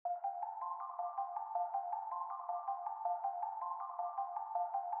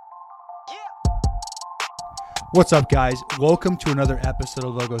What's up, guys? Welcome to another episode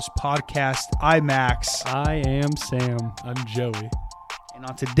of Logos Podcast. I'm Max. I am Sam. I'm Joey. And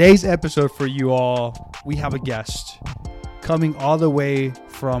on today's episode for you all, we have a guest coming all the way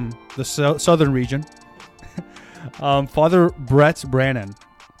from the southern region, Father Brett Brannon.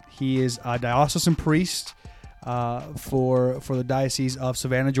 He is a diocesan priest for the Diocese of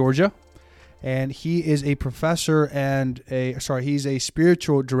Savannah, Georgia. And he is a professor he's a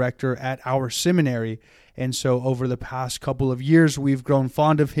spiritual director at our seminary. And so over the past couple of years, we've grown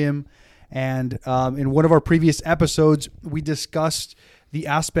fond of him. And in one of our previous episodes, we discussed the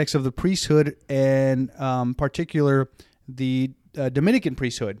aspects of the priesthood and particular the Dominican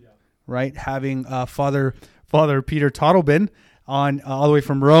priesthood, right? Having Father Peter Tottleben on all the way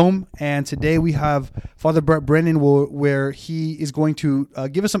from Rome. And today we have Father Brett Brannon, where he is going to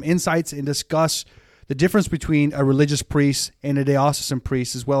give us some insights and discuss the difference between a religious priest and a diocesan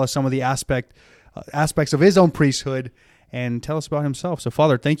priest, as well as some of the aspects of his own priesthood, and tell us about himself. So,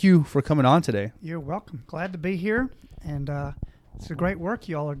 Father, thank you for coming on today. You're welcome. Glad to be here, and it's a great work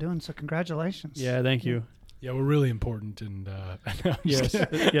you all are doing, so congratulations. Yeah, thank you. Yeah, we're really important, and yes,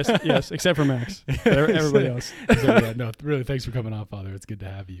 except for Max. Everybody else. Really, thanks for coming on, Father. It's good to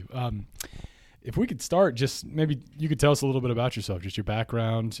have you. If we could start, just maybe you could tell us a little bit about yourself, just your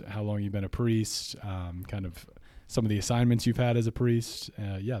background, how long you've been a priest, kind of some of the assignments you've had as a priest.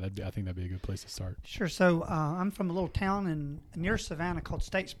 I think that'd be a good place to start. Sure. So I'm from a little town near Savannah called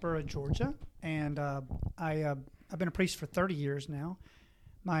Statesboro, Georgia, and I've been a priest for 30 years now.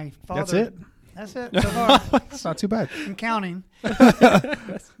 My father. That's it. So far. It's not too bad. I'm counting. I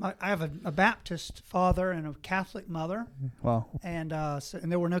have a Baptist father and a Catholic mother. Wow. And and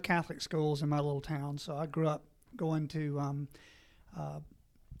there were no Catholic schools in my little town, so I grew up going to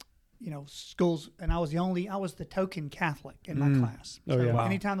schools, and I was the token Catholic in my class. Oh, so yeah. Wow.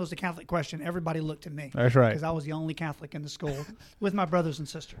 Anytime there was a Catholic question, everybody looked at me. That's right. Because I was the only Catholic in the school with my brothers and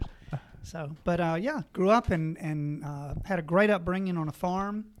sisters. So, but grew up and had a great upbringing on a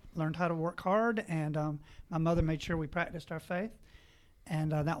farm, learned how to work hard, and my mother made sure we practiced our faith.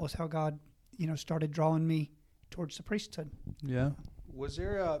 And that was how God, started drawing me towards the priesthood. Yeah. Was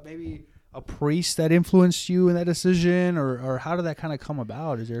there maybe a priest that influenced you in that decision, or how did that kind of come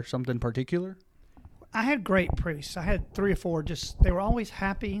about? Is there something particular? I had great priests. I had 3 or 4. They were always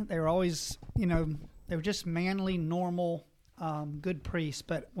happy. They were always, they were just manly, normal, good priests.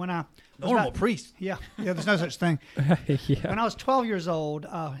 But when priest. Yeah, there's no such thing. Yeah. When I was 12 years old,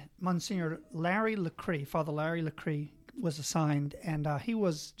 Monsignor Larry Lecree, Father Larry Lecree, was assigned, and he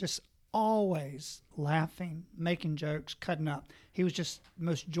was just always laughing, making jokes, cutting up. He was just the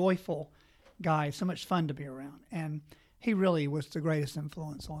most joyful guy, so much fun to be around. And he really was the greatest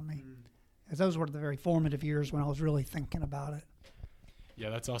influence on me. As those were the very formative years when I was really thinking about it. Yeah,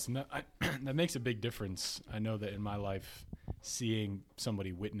 that's awesome. That makes a big difference. I know that in my life, seeing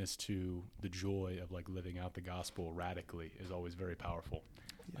somebody witness to the joy of living out the gospel radically is always very powerful.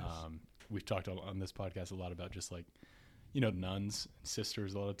 Yes. We've talked on this podcast a lot about just nuns and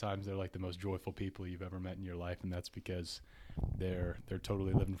sisters. A lot of times they're the most joyful people you've ever met in your life, and that's because they're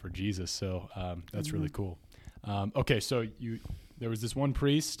totally living for Jesus. So that's really cool. Okay, so there was this one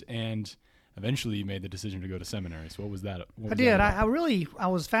priest, and eventually you made the decision to go to seminary. So what was that? I did. I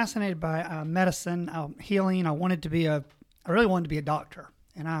was fascinated by medicine, healing. I really wanted to be a doctor,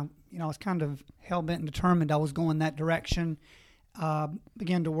 and I was kind of hell bent and determined I was going that direction.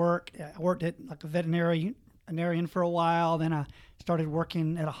 Began to work. I worked at a veterinarian for a while. Then I started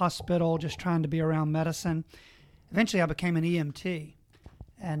working at a hospital, just trying to be around medicine. Eventually, I became an EMT,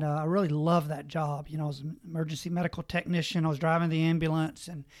 and I really loved that job. I was an emergency medical technician. I was driving the ambulance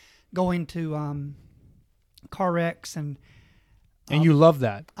and going to car wrecks, and you loved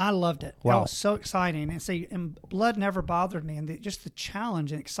that. I loved it. Wow. That was so exciting. And blood never bothered me, and just the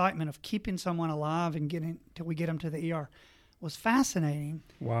challenge and excitement of keeping someone alive and getting till we get them to the ER was fascinating.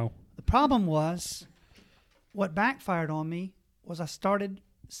 Wow. The problem was, what backfired on me was I started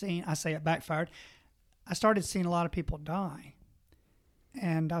seeing a lot of people die.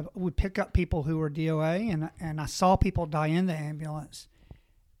 And I would pick up people who were DOA, and I saw people die in the ambulance.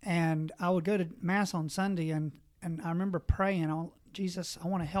 And I would go to Mass on Sunday, and I remember praying, Jesus, I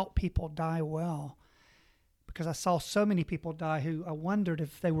want to help people die well. Because I saw so many people die who I wondered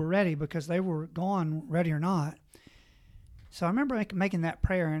if they were ready, because they were gone, ready or not. So I remember making that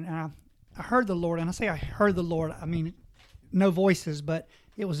prayer, and I heard the Lord. And I say I heard the Lord, I mean, no voices, but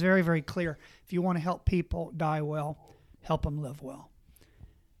it was very, very clear. If you want to help people die well, help them live well.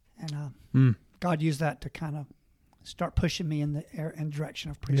 And God used that to kind of start pushing me in the direction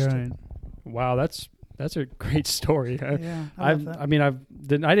of priesthood. Yeah. Wow, that's That's a great story. Yeah, I love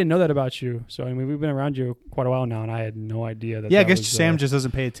that. I didn't know that about you. So I mean, we've been around you quite a while now, and I had no idea that. Yeah, I that guess was, Sam just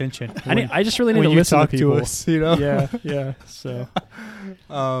doesn't pay attention. I just really need when to you listen talk to people. us, you know. Yeah. So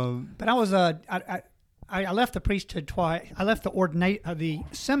But I was I left the priesthood twice. I left the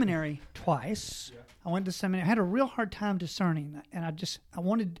seminary twice. I went to seminary. I had a real hard time discerning, and I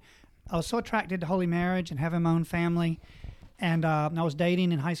was so attracted to holy marriage and having my own family, and I was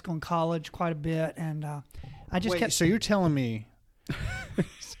dating in high school and college quite a bit, and I just kept. So you're telling me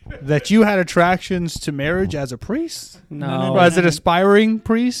that you had attractions to marriage as a priest? no. Or as an aspiring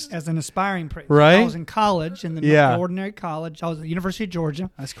priest? As an aspiring priest, Right? I was in college in the Yeah. ordinary college. I was at the University of Georgia.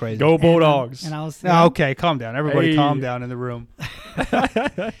 That's crazy. Go Bulldogs. And I was Oh, okay, calm down. Everybody Hey. calm down in the room.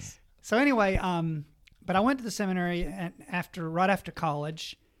 So anyway, but I went to the seminary right after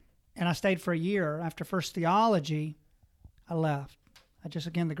college, and I stayed for a year. After first theology, I left.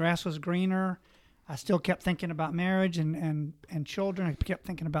 The grass was greener. I still kept thinking about marriage and children. I kept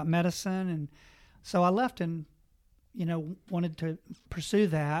thinking about medicine, and so I left and wanted to pursue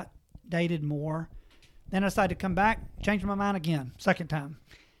that. Dated more. Then I decided to come back, changed my mind again, second time.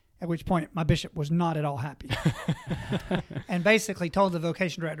 At which point, my bishop was not at all happy, and basically told the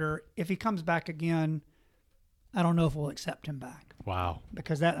vocation director, if he comes back again, I don't know if we'll accept him back. Wow.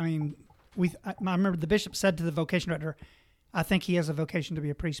 Because I remember the bishop said to the vocation director, I think he has a vocation to be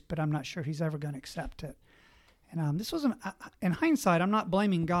a priest, but I'm not sure he's ever going to accept it. And this was, in hindsight, I'm not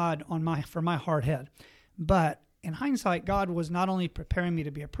blaming God for my hard head, but in hindsight, God was not only preparing me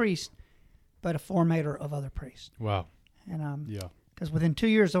to be a priest, but a formator of other priests. Wow. And Yeah. because within 2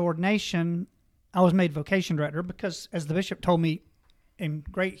 years of ordination, I was made vocation director because, as the bishop told me in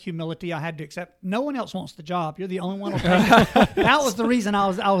great humility, I had to accept. No one else wants the job. You're the only one who'll take it. That was the reason I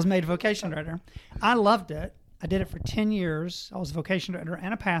was made vocation director. I loved it. I did it for 10 years. I was vocation director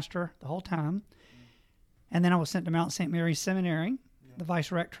and a pastor the whole time. And then I was sent to Mount St. Mary's Seminary, the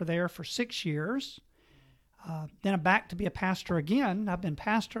vice rector there for 6 years. Then I'm back to be a pastor again. I've been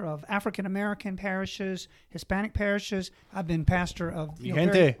pastor of African-American parishes, Hispanic parishes. I've been pastor of...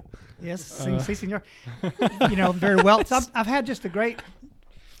 Gente. Yes, sí, senor. Very well. So I've had just a great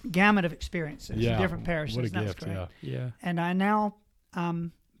gamut of experiences in different parishes. What a That's gift, great. yeah. And I now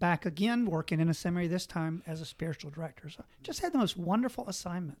back again working in a seminary, this time as a spiritual director. So just had the most wonderful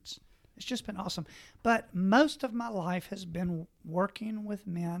assignments. It's just been awesome. But most of my life has been working with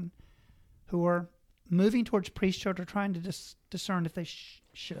men who are moving towards priesthood or trying to discern if they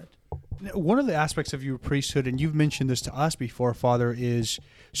should. One of the aspects of your priesthood, and you've mentioned this to us before, Father, is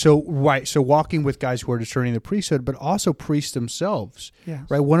so walking with guys who are discerning the priesthood, but also priests themselves. Yeah.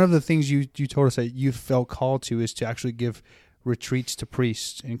 Right. One of the things you told us that you felt called to is to actually give retreats to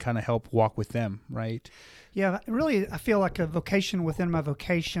priests and kind of help walk with them. Right. Yeah, really, I feel like a vocation within my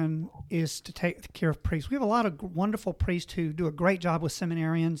vocation is to take care of priests. We have a lot of wonderful priests who do a great job with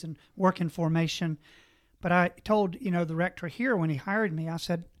seminarians and work in formation. But I told, the rector here when he hired me, I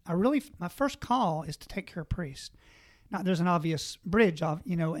said, my first call is to take care of priests. Now, there's an obvious bridge,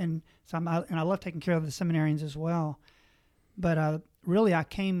 and I love taking care of the seminarians as well. But really, I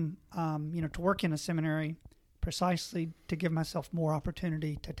came, to work in a seminary precisely to give myself more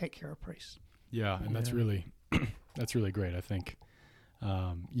opportunity to take care of priests. Yeah, and that's really great. I think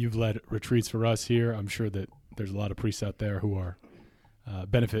you've led retreats for us here. I'm sure that there's a lot of priests out there who are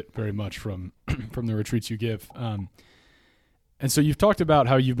benefit very much from from the retreats you give. And so you've talked about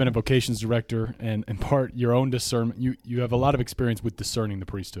how you've been a vocations director and in part your own discernment. You have a lot of experience with discerning the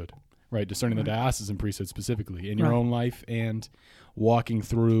priesthood, right? Discerning the diocesan priesthood specifically in your own life and walking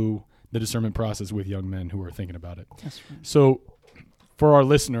through the discernment process with young men who are thinking about it. That's right. So for our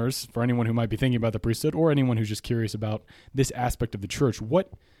listeners, for anyone who might be thinking about the priesthood or anyone who's just curious about this aspect of the church, what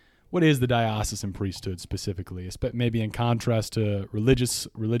is the diocesan priesthood specifically, maybe in contrast to religious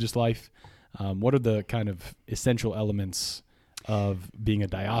life? What are the kind of essential elements of being a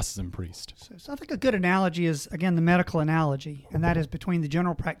diocesan priest? So I think a good analogy is, again, the medical analogy, and that is between the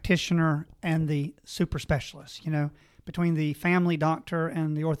general practitioner and the super specialist, between the family doctor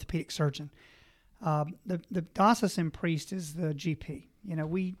and the orthopedic surgeon. The diocesan priest is the GP.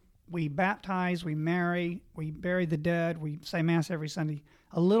 We baptize, we marry, we bury the dead, we say Mass every Sunday,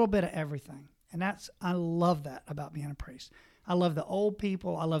 a little bit of everything. And I love that about being a priest. I love the old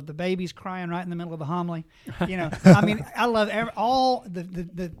people. I love the babies crying right in the middle of the homily. I love all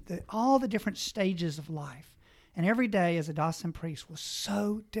the different stages of life. And every day as a diocesan priest was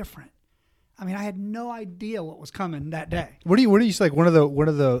so different. I had no idea what was coming that day. What do you say? Like one of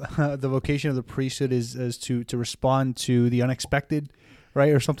the the vocation of the priesthood is to respond to the unexpected,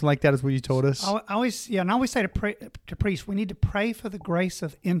 right? Or something like that is what you told us. I always say to priests, we need to pray for the grace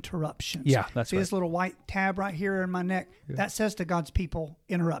of interruptions. Yeah, that's See right. this little white tab right here in my neck? Yeah. That says to God's people,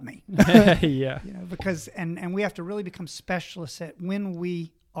 interrupt me. Yeah. Because and we have to really become specialists at when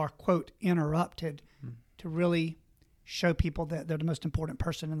we are, quote, interrupted to really show people that they're the most important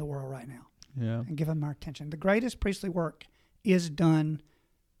person in the world right now Yeah. and give them our attention. The greatest priestly work is done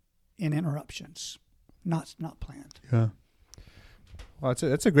in interruptions, not planned. Yeah. Well,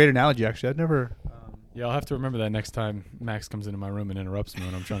 that's a great analogy, actually. I'd never. Yeah, I'll have to remember that next time Max comes into my room and interrupts me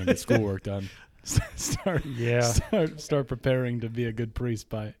when I'm trying to get schoolwork done. Start preparing to be a good priest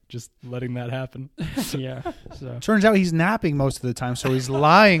by just letting that happen. Yeah. So. Turns out he's napping most of the time, so he's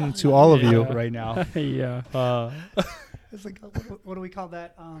lying to all of you Yeah. right now. Yeah. It's like, what do we call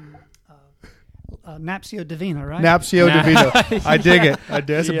that? Napsio Divina, right? Napsio Divino. I dig it.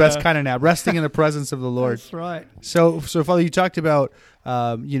 That's the best Yeah. kind of nap. Resting in the presence of the Lord. That's right. So Father, you talked about,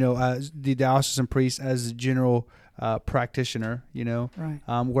 the diocesan priest as a general practitioner, Right.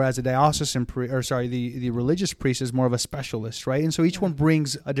 whereas a diocesan the religious priest is more of a specialist, right? And so each one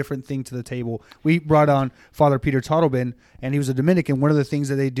brings a different thing to the table. We brought on Father Peter Tottleben, and he was a Dominican. One of the things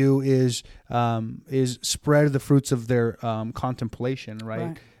that they do is spread the fruits of their contemplation,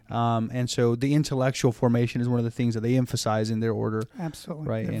 right? And so the intellectual formation is one of the things that they emphasize in their order. Absolutely.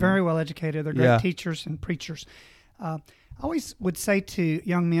 Right, They're and- very well educated. They're great teachers and preachers. I always would say to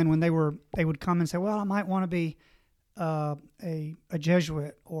young men when they would come and say, well, I might want to be a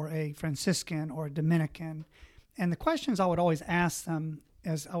Jesuit or a Franciscan or a Dominican. And the questions I would always ask them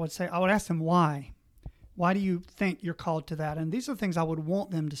is I would ask them why. Why do you think you're called to that? And these are the things I would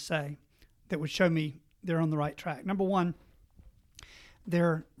want them to say that would show me they're on the right track. Number one,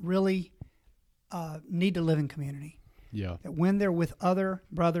 they're really need to live in community. Yeah. That when they're with other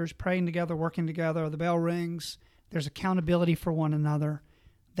brothers, praying together, working together, the bell rings, there's accountability for one another.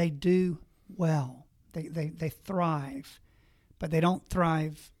 They do well. They thrive, but they don't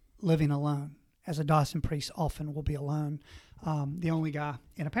thrive living alone, as a diocesan priest often will be alone, the only guy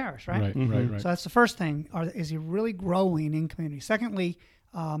in a parish, right? Right. So that's the first thing. Is he really growing in community? Secondly,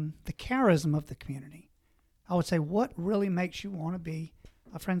 the charism of the community. I would say, what really makes you want to be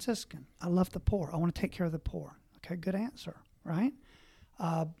a Franciscan? I love the poor. I want to take care of the poor. Okay, good answer, right?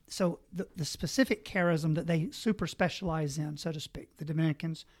 So the specific charism that they super specialize in, so to speak, the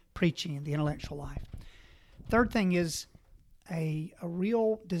Dominicans, preaching and the intellectual life. Third thing is a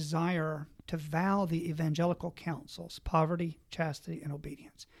real desire to vow the evangelical counsels, poverty, chastity, and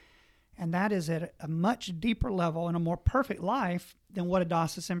obedience. And that is at a much deeper level and a more perfect life than what a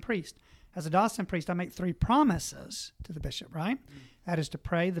diocesan priest. As a diocesan priest, I make 3 promises to the bishop, right? That is to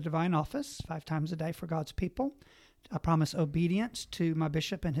pray the divine office 5 times a day for God's people. I promise obedience to my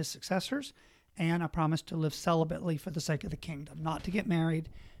bishop and his successors. And I promise to live celibately for the sake of the kingdom, not to get married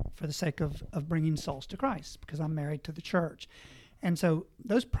for the sake of bringing souls to Christ, because I'm married to the church. And so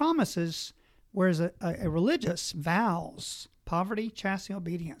those promises, whereas a religious vows poverty, chastity,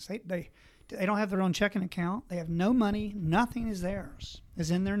 obedience, they don't have their own checking account. They have no money. Nothing is theirs, is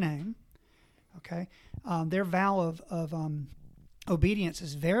in their name. Okay, their vow of obedience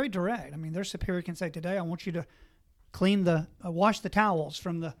is very direct. I mean, their superior can say, today I want you to clean wash the towels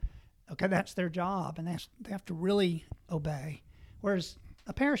from the. Okay, that's their job, and they have to really obey. Whereas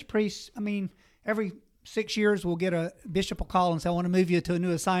a parish priest, I mean, every 6 years we'll get a bishop will call and say, I want to move you to a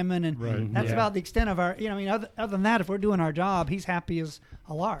new assignment, and that's about the extent of our, other than that, if we're doing our job, he's happy as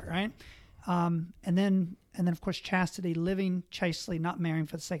a lark, right? And then of course, chastity, living chastely, not marrying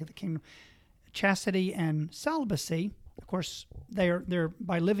for the sake of the kingdom. Chastity and celibacy, of course, they're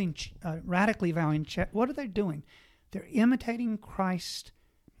by living radically vowing. What are they doing? They're imitating Christ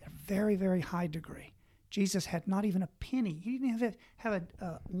at a very, very high degree. Jesus had not even a penny. He didn't even have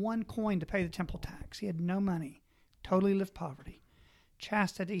one coin to pay the temple tax. He had no money. Totally lived poverty.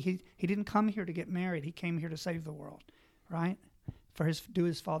 Chastity, he didn't come here to get married. He came here to save the world, right? Do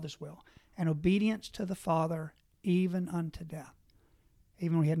his Father's will. And obedience to the Father even unto death.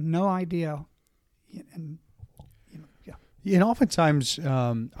 Even when he had no idea. And oftentimes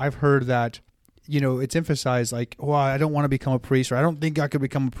I've heard that, it's emphasized like, well, I don't want to become a priest, or I don't think I could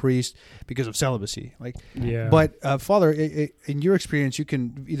become a priest because of celibacy. But Father, in your experience, you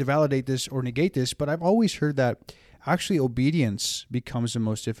can either validate this or negate this, but I've always heard that actually obedience becomes the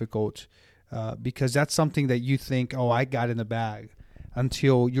most difficult because that's something that you think, oh, I got in the bag,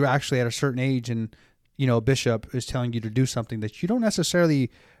 until you're actually at a certain age and, a bishop is telling you to do something that you don't necessarily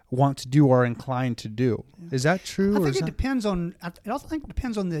want to do or inclined to do. Is that true? I think it depends on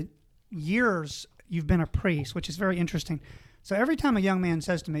the years you've been a priest, which is very interesting. So every time a young man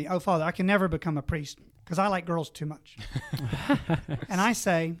says to me, "Oh, Father, I can never become a priest because I like girls too much," and I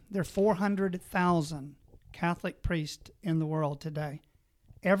say there are 400,000 Catholic priests in the world today.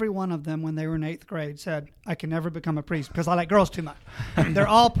 Every one of them, when they were in 8th grade, said, "I can never become a priest because I like girls too much." They're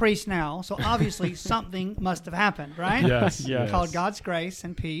all priests now, so obviously something must have happened, right? Yes. Called God's grace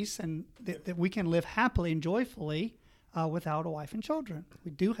and peace, and that we can live happily and joyfully without a wife and children. We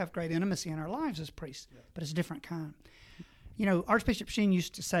do have great intimacy in our lives as priests, but it's a different kind. You know, Archbishop Sheen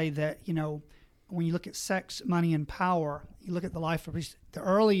used to say that, you know, when you look at sex, money, and power, you look at the life of priests. The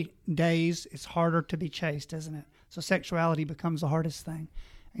early days, it's harder to be chaste, isn't it? So sexuality becomes the hardest thing.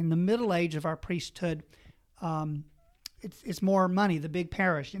 In the middle age of our priesthood, it's more money, the big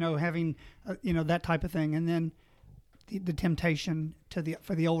parish, you know, having, that type of thing. And then the temptation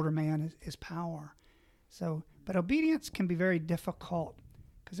for the older man is power. So, but obedience can be very difficult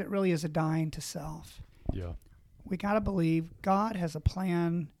because it really is a dying to self. Yeah. We got to believe God has a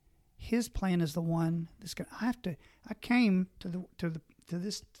plan. His plan is the one that's going to. I came to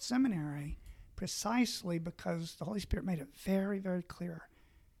this seminary precisely because the Holy Spirit made it very, very clear.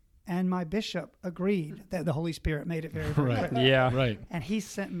 And my bishop agreed that the Holy Spirit made it very, very Right. clear. Yeah. Right. And he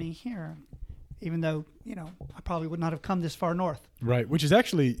sent me here, even though, I probably would not have come this far north. Right. Which is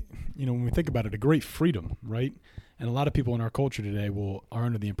actually, when we think about it, a great freedom, right? And a lot of people in our culture today are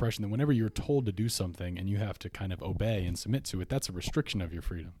under the impression that whenever you're told to do something and you have to kind of obey and submit to it, that's a restriction of your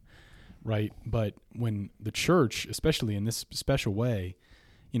freedom, right? But when the church, especially in this special way,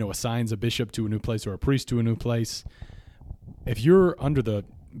 assigns a bishop to a new place or a priest to a new place, if you're under the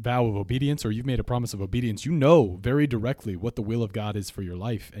vow of obedience or you've made a promise of obedience, you know very directly what the will of God is for your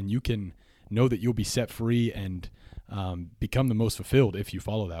life, and you can know that you'll be set free and become the most fulfilled if you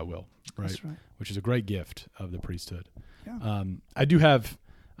follow that will, right? That's right. Which is a great gift of the priesthood. Yeah. I do have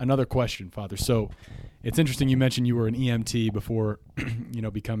another question, Father. So it's interesting you mentioned you were an EMT before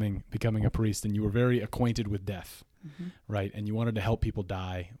becoming a priest, and you were very acquainted with death, right? And you wanted to help people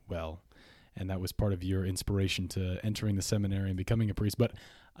die well. And that was part of your inspiration to entering the seminary and becoming a priest. But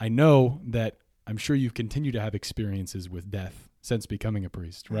I know that I'm sure you've continued to have experiences with death since becoming a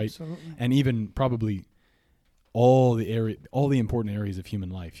priest, right? Absolutely. And even probably all the important areas of human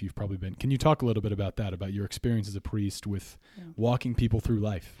life you've probably been. Can you talk a little bit about that, about your experience as a priest with walking people through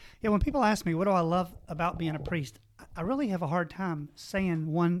life? Yeah, when people ask me, what do I love about being a priest, I really have a hard time saying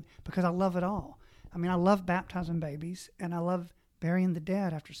one because I love it all. I mean, I love baptizing babies, and I love burying the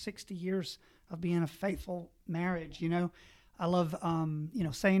dead after 60 years of being a faithful marriage. I love,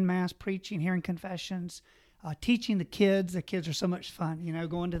 saying mass, preaching, hearing confessions, teaching the kids. The kids are so much fun,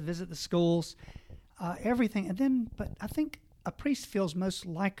 going to visit the schools, everything. But I think a priest feels most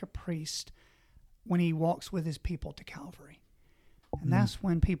like a priest when he walks with his people to Calvary. And that's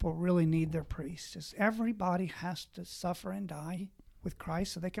when people really need their priest. Is everybody has to suffer and die with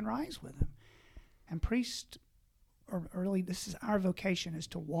Christ so they can rise with him. And priests really, this is our vocation, is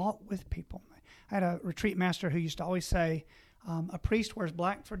to walk with people. I had a retreat master who used to always say, a priest wears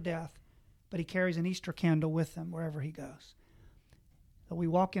black for death, but he carries an Easter candle with him wherever he goes. So we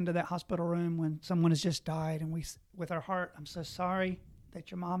walk into that hospital room when someone has just died, and we, with our heart, I'm so sorry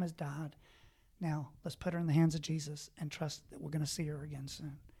that your mom has died. Now, let's put her in the hands of Jesus and trust that we're going to see her again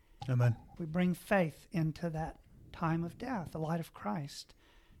soon. Amen. We bring faith into that time of death, the light of Christ.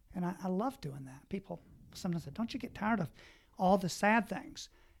 And I love doing that. People sometimes say, don't you get tired of all the sad things?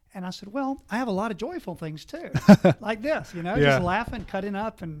 And I said, well, I have a lot of joyful things too, like this, just laughing, cutting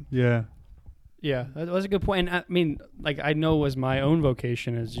up. And Yeah. Yeah, that was a good point. And I mean, I know as my own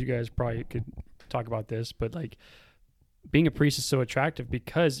vocation, as you guys probably could talk about this, but being a priest is so attractive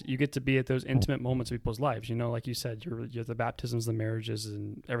because you get to be at those intimate moments of people's lives. Like you said, you're the baptisms, the marriages,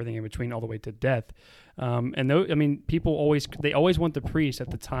 and everything in between, all the way to death. People always want the priest at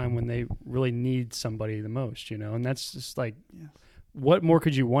the time when they really need somebody the most. And that's just what more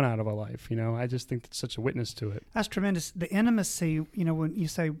could you want out of a life? I just think that's such a witness to it. That's tremendous. The intimacy, when you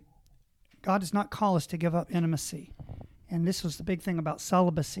say God does not call us to give up intimacy. And this was the big thing about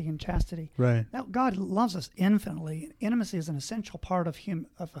celibacy and chastity. Right. Now, God loves us infinitely. Intimacy is an essential part of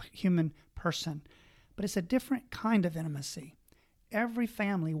a human person, but it's a different kind of intimacy. Every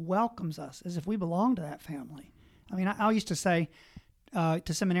family welcomes us as if we belong to that family. I mean, I used to say to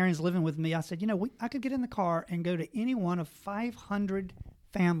seminarians living with me, I said, I could get in the car and go to any one of 500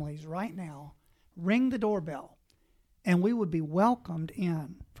 families right now, ring the doorbell, and we would be welcomed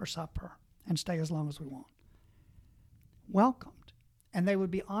in for supper and stay as long as we want. Welcomed, and they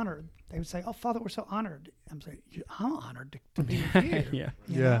would be honored. They would say, "Oh, Father, we're so honored." I'm saying, "I'm honored to be with you." Yeah.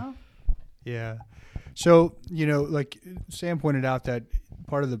 You know? Yeah. So, like Sam pointed out, that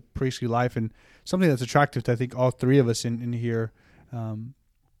part of the priestly life and something that's attractive to, I think, all three of us in here,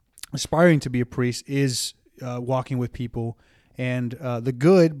 aspiring to be a priest, is walking with people and the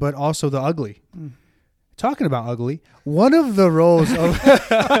good, but also the ugly. Talking about ugly, one of the roles of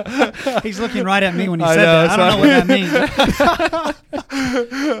He's looking right at me when he said that. I don't know what that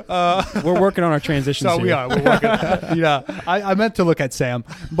means. We're working on our transitions. So we are. We're working. Yeah, I meant to look at Sam,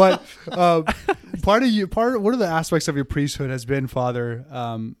 but one of the aspects of your priesthood has been, Father,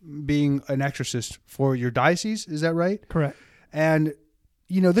 being an exorcist for your diocese. Is that right? Correct. And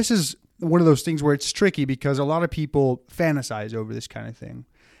this is one of those things where it's tricky because a lot of people fantasize over this kind of thing.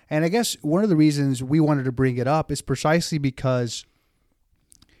 And I guess one of the reasons we wanted to bring it up is precisely because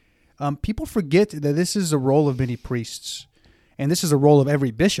people forget that this is the role of many priests, and this is the role of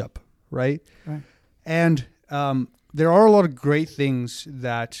every bishop, right? Right. And there are a lot of great things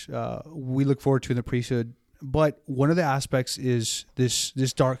that we look forward to in the priesthood, but one of the aspects is this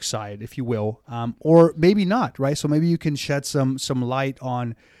dark side, if you will, or maybe not, right? So maybe you can shed some light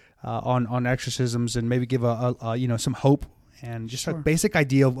on exorcisms and maybe give a some hope and just Sure. a basic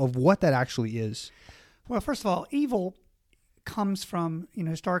idea of what that actually is. Well, first of all, evil comes from,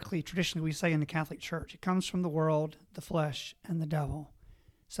 historically, traditionally, we say in the Catholic Church, it comes from the world, the flesh, and the devil.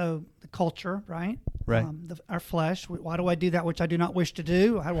 So the culture, right? Right. Our flesh. Why do I do that which I do not wish to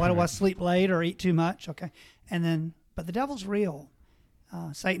do? Why do I sleep late or eat too much? Okay. But the devil's real.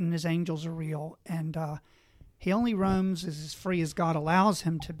 Satan and his angels are real. And he only roams as free as God allows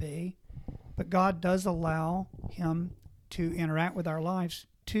him to be. But God does allow him to interact with our lives.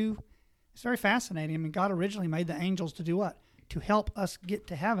 It's very fascinating. I mean, God originally made the angels to do what? To help us get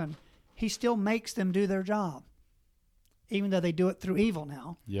to heaven. He still makes them do their job, even though they do it through evil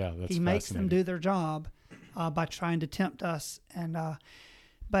now. Yeah, that's He makes them fascinating. do their job by trying to tempt us.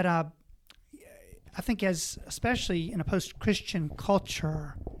 But I think especially in a post-Christian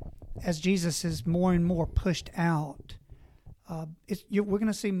culture, as Jesus is more and more pushed out, we're going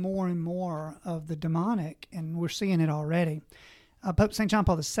to see more and more of the demonic, and we're seeing it already. Pope St. John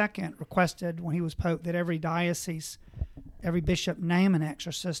Paul II requested, when he was Pope, that every diocese, every bishop name an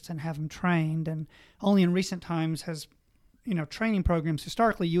exorcist and have them trained. And only in recent times has, training programs.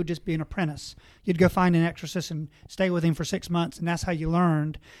 Historically, you would just be an apprentice. You'd go find an exorcist and stay with him for 6 months, and that's how you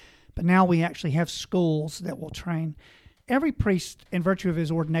learned. But now we actually have schools that will train. Every priest, in virtue of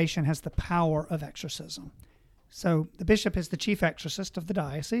his ordination, has the power of exorcism. So the bishop is the chief exorcist of the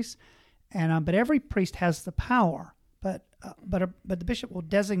diocese, but every priest has the power. But the bishop will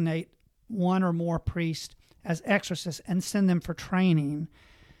designate one or more priests as exorcists and send them for training,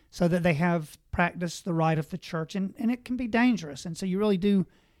 so that they have practiced the rite of the church, and it can be dangerous. And so you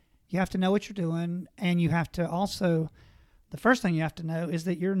have to know what you're doing, and you have to also, the first thing you have to know is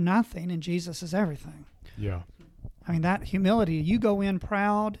that you're nothing and Jesus is everything. Yeah. I mean, that humility, you go in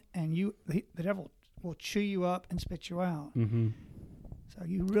proud, and the devil will chew you up and spit you out. Mm-hmm. So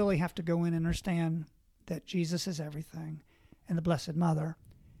you really have to go in and understand that Jesus is everything, and the Blessed Mother.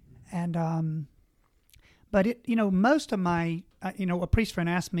 And but most of my a priest friend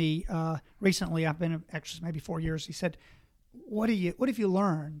asked me recently. I've been an exorcist maybe 4 years. He said, "What have you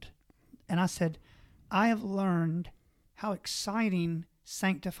learned?" And I said, "I have learned how exciting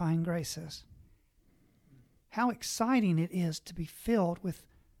sanctifying grace is. How exciting it is to be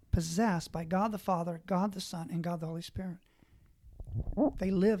possessed by God the Father, God the Son, and God the Holy Spirit. They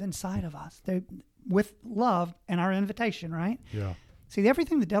live inside of us. They with love and our invitation, right? Yeah. See,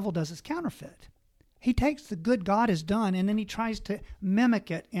 everything the devil does is counterfeit. He takes the good God has done, and then he tries to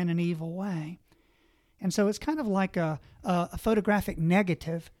mimic it in an evil way. And so it's kind of like a photographic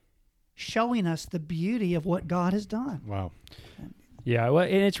negative showing us the beauty of what God has done. Wow. Yeah, well,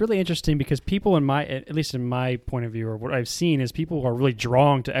 and it's really interesting because people at least in my point of view, or what I've seen, is people are really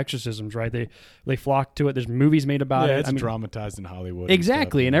drawn to exorcisms, right? They flock to it. There's movies made about it. It's dramatized in Hollywood.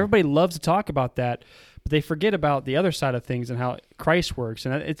 Exactly, and stuff, everybody loves to talk about that, but they forget about the other side of things and how Christ works,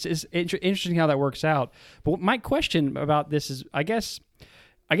 and it's interesting how that works out. But my question about this is, I guess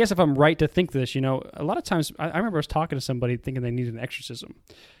if I'm right to think this, a lot of times I remember I was talking to somebody thinking they needed an exorcism,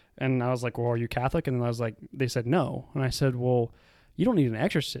 and I was like, "Well, are you Catholic?" And then I was like, they said no, and I said, "Well, you don't need an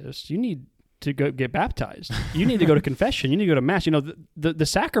exorcist. You need to go get baptized. You need to go to confession. You need to go to mass. The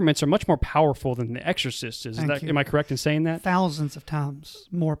sacraments are much more powerful than the exorcist is. Am I correct in saying that? Thousands of times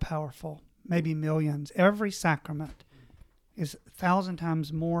more powerful, maybe millions. Every sacrament is 1,000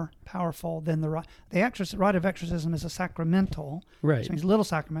 times more powerful than the rite. The rite of exorcism is a sacramental, Right. which means little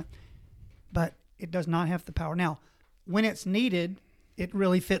sacrament, but it does not have the power. Now, when it's needed, it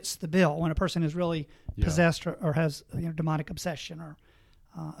really fits the bill. When a person is really possessed or has demonic obsession or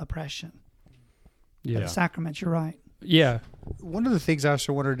oppression. Yeah. The sacraments, you're right. Yeah. One of the things I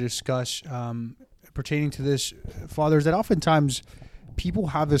also wanted to discuss pertaining to this, Father, is that oftentimes people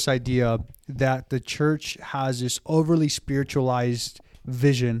have this idea that the church has this overly spiritualized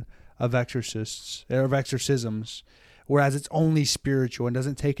vision of exorcisms, whereas it's only spiritual and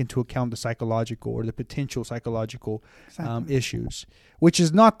doesn't take into account the psychological or the potential psychological issues, which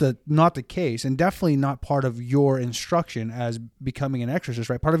is not the case, and definitely not part of your instruction as becoming an exorcist,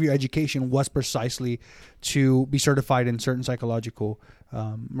 right? Part of your education was precisely to be certified in certain psychological,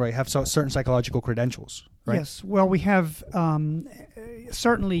 right? Have certain psychological credentials, right? Yes. Well, we have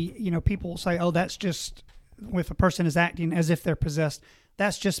certainly, people say, oh, that's just if a person is acting as if they're possessed.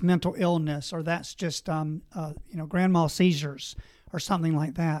 That's just mental illness, or that's just grand mal seizures, or something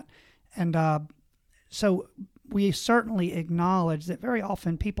like that. And so we certainly acknowledge that very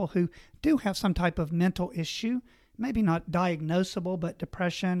often people who do have some type of mental issue, maybe not diagnosable, but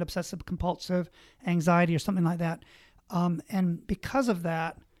depression, obsessive compulsive, anxiety, or something like that, and because of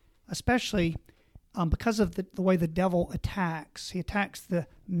that, especially because of the way the devil attacks, he attacks the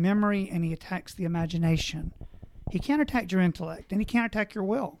memory and he attacks the imagination. He can't attack your intellect, and he can't attack your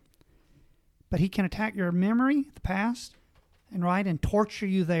will. But he can attack your memory, the past, and torture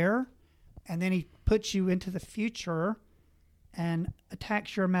you there. And then he puts you into the future and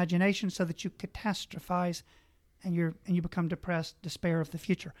attacks your imagination so that you catastrophize and you become depressed, despair of the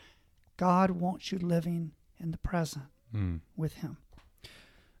future. God wants you living in the present with him.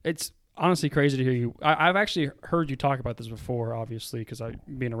 It's honestly crazy to hear you. I've actually heard you talk about this before, obviously, because I've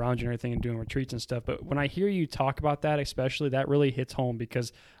been around you and everything and doing retreats and stuff. But when I hear you talk about that, especially, that really hits home,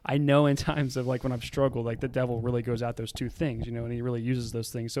 because I know in times of like when I've struggled, like the devil really goes at those two things, and he really uses those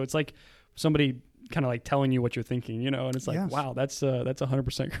things. So it's like somebody kind of like telling you what you're thinking, and it's like, yes. Wow, that's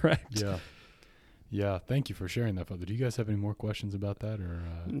 100% correct. Yeah. Yeah, thank you for sharing that, Father. Do you guys have any more questions about that, or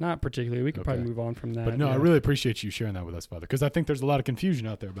Not particularly. We could probably move on from that. But no, yeah. I really appreciate you sharing that with us, Father, because I think there's a lot of confusion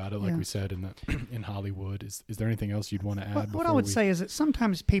out there about it, like Yeah. we said in Hollywood. Is there anything else you'd want to add? What I would say is that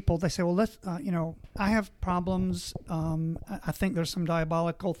sometimes people, they say, well, let's, I have problems. I think there's some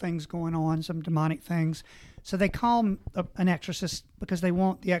diabolical things going on, some demonic things. So they call an exorcist because they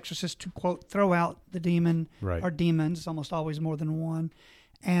want the exorcist to, quote, throw out the demon Right. or demons. It's almost always more than one.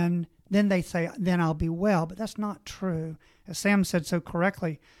 And then they say, then I'll be well. But that's not true. As Sam said so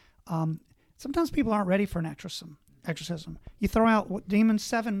correctly, sometimes people aren't ready for an exorcism. You throw out what demons,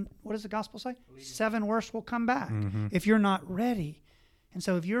 7, what does the gospel say? 7 worse will come back if you're not ready. And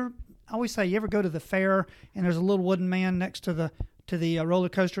so I always say, you ever go to the fair and there's a little wooden man next to the roller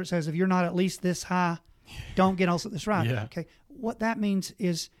coaster. It says, if you're not at least this high, don't get on this ride. Yeah. Okay. What that means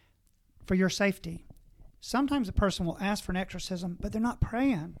is for your safety. Sometimes a person will ask for an exorcism, but they're not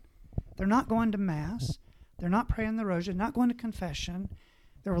praying. They're not going to Mass. They're not praying the rosary, not going to confession.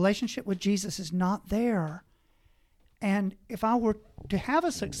 Their relationship with Jesus is not there. And if I were to have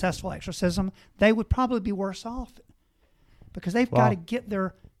a successful exorcism, they would probably be worse off, because they've got to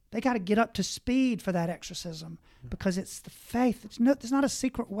get up to speed for that exorcism, because it's the faith. It's not a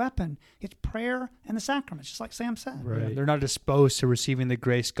secret weapon. It's prayer and the sacraments, just like Sam said. Right. Yeah, they're not disposed to receiving the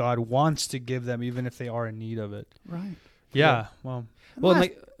grace God wants to give them, even if they are in need of it. Right. Yeah. Well, Well,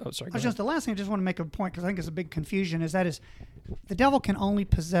 Last- sorry. the last thing I just want to make a point, because I think it's a big confusion, is the devil can only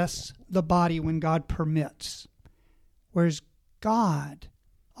possess the body when God permits, whereas God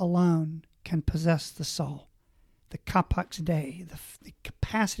alone can possess the soul. The capax Dei, the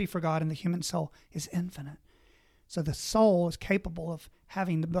capacity for God in the human soul is infinite. So the soul is capable of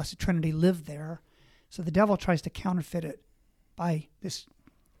having the Blessed Trinity live there. So the devil tries to counterfeit it by this.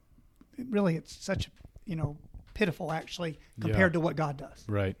 Really, it's such pitiful, actually, compared to what God does.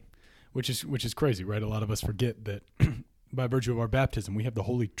 Right. Which is crazy, right? A lot of us forget that by virtue of our baptism, we have the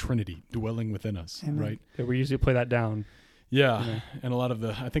Holy Trinity dwelling within us, Amen. right? Yeah, we usually play that down. Yeah, and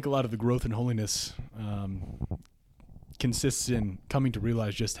I think a lot of the growth in holiness consists in coming to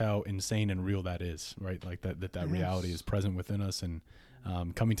realize just how insane and real that is, right? Like that Yes. reality is present within us, and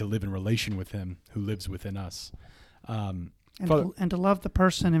coming to live in relation with Him who lives within us. And Father- to love the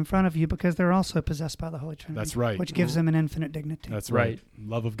person in front of you, because they're also possessed by the Holy Trinity. That's right. Which gives them an infinite dignity. That's right.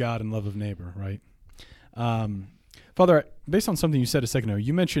 Love of God and love of neighbor, right? Father, based on something you said a second ago,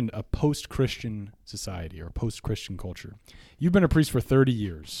 you mentioned a post-Christian society or post-Christian culture. You've been a priest for 30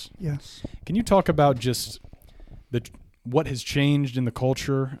 years. Yes. Can you talk about just what has changed in the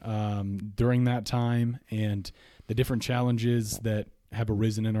culture during that time, and the different challenges that have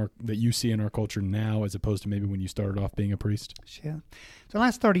arisen that you see in our culture now, as opposed to maybe when you started off being a priest? Yeah. So the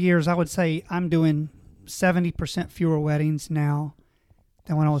last 30 years, I would say I'm doing 70% fewer weddings now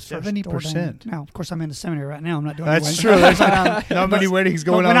than when I was first 70%. ordained. Now, of course, I'm in the seminary right now. I'm not doing That's weddings. true. There's not many weddings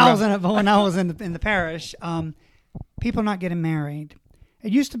going When on. I was in the parish, people not getting married.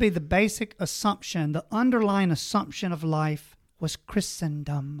 It used to be the basic assumption, the underlying assumption of life was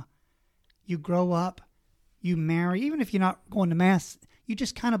Christendom. You grow up, you marry, even if you're not going to Mass, you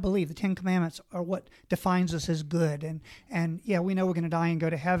just kind of believe the Ten Commandments are what defines us as good. And yeah, we know we're going to die and go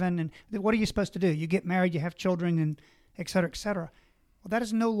to heaven. And what are you supposed to do? You get married, you have children, and et cetera, et cetera. Well, that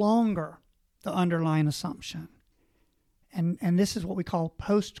is no longer the underlying assumption. And this is what we call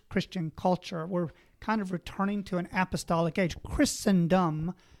post-Christian culture. We're kind of returning to an apostolic age.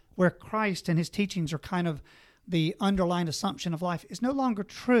 Christendom, where Christ and his teachings are kind of the underlying assumption of life, is no longer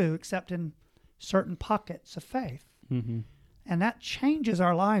true except in certain pockets of faith. Mm-hmm. And that changes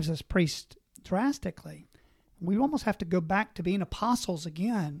our lives as priests drastically. We almost have to go back to being apostles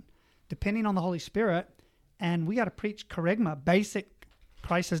again, depending on the Holy Spirit. And we got to preach charisma, basic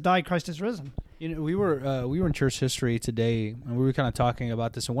Christ has died, Christ has risen. You know, we were in church history today, and we were kind of talking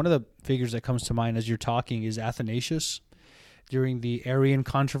about this. And one of the figures that comes to mind as you're talking is Athanasius during the Arian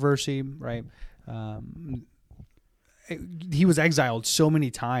controversy, right? He was exiled so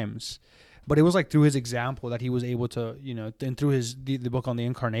many times, but it was like through his example that he was able to, you know, and through the book on the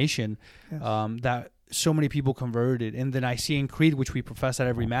Incarnation, Yes. that so many people converted. And the Nicene Creed, which we profess at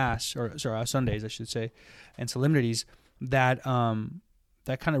every Mass, or sorry, Sundays, I should say, and solemnities, that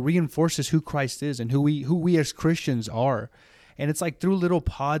kind of reinforces who Christ is and who we as Christians are. And it's like through little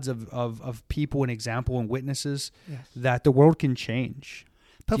pods of people and example and witnesses Yes. that the world can change.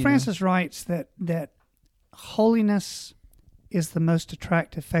 Pope You know? Francis writes that holiness is the most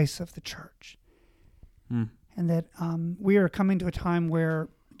attractive face of the church. Mm. And that we are coming to a time where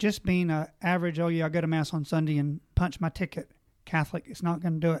just being an average, oh yeah, I go to Mass on Sunday and punch my ticket Catholic is not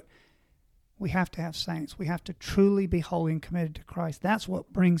going to do it. We have to have saints. We have to truly be holy and committed to Christ. That's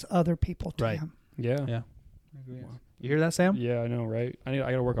what brings other people to Right. him. Yeah. Yeah. You hear that, Sam? Yeah, I know, right? I got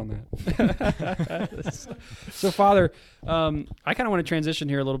to work on that. So, Father, I kind of want to transition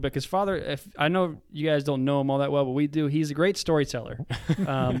here a little bit because Father, if I know you guys don't know him all that well, but we do. He's a great storyteller.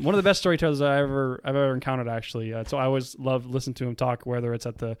 One of the best storytellers I've ever encountered, actually. So I always love listening to him talk, whether it's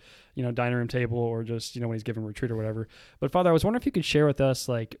at the dining room table or just when he's giving retreat or whatever. But Father, I was wondering if you could share with us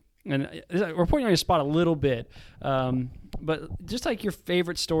and we're putting you on your spot a little bit, but just like your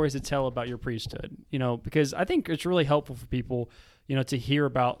favorite stories to tell about your priesthood, because I think it's really helpful for people, to hear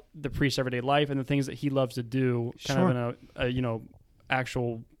about the priest's everyday life and the things that he loves to do kind of in a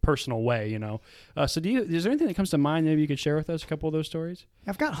actual personal way, So is there anything that comes to mind maybe you could share with us, a couple of those stories?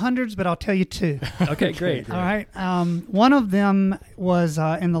 I've got hundreds, but I'll tell you two. Okay, great. All right. One of them was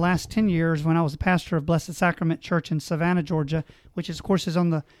in the last 10 years when I was the pastor of Blessed Sacrament Church in Savannah, Georgia, which is, of course, is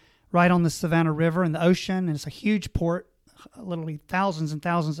right on the Savannah River in the ocean, and it's a huge port, literally thousands and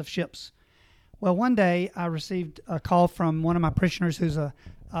thousands of ships. Well, one day I received a call from one of my parishioners who's a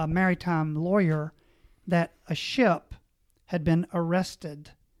maritime lawyer that a ship had been arrested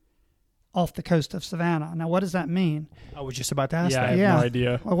off the coast of Savannah. Now, what does that mean? I was just about to ask Yeah, I that. have no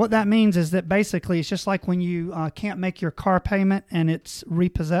idea. Well, what that means is that basically it's just like when you can't make your car payment and it's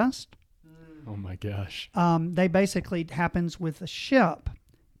repossessed. Oh my gosh. They basically happens with a ship.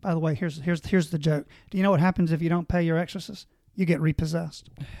 By the way, here's the joke. Do you know what happens if you don't pay your exorcist? You get repossessed.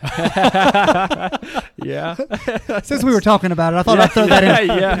 Yeah. Since we were talking about it, I thought I'd throw that in.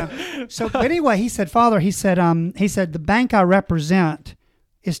 Yeah. So, but anyway, he said, Father, he said, the bank I represent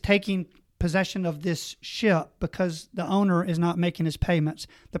is taking possession of this ship because the owner is not making his payments.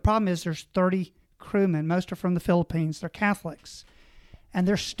 The problem is there's 30 crewmen. Most are from the Philippines. They're Catholics. And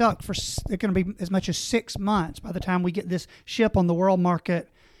they're stuck they're going to be as much as 6 months by the time we get this ship on the world market.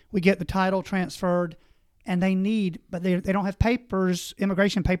 We get the title transferred, and but they don't have papers,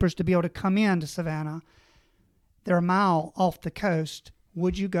 immigration papers, to be able to come into Savannah. They're a mile off the coast.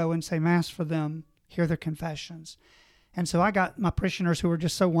 Would you go and say Mass for them, hear their confessions? And so I got my parishioners who are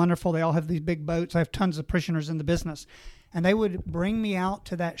just so wonderful. They all have these big boats. I have tons of parishioners in the business. And they would bring me out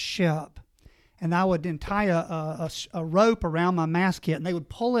to that ship, and I would then tie a rope around my Mass kit, and they would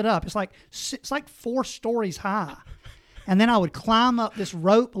pull it up. It's like 4 stories high. And then I would climb up this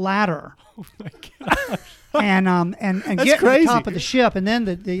rope ladder. Oh my gosh. And That's get to crazy. the top of the ship. And then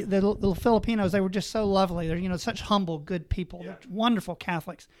the little Filipinos, they were just so lovely. They're such humble, good people. They're wonderful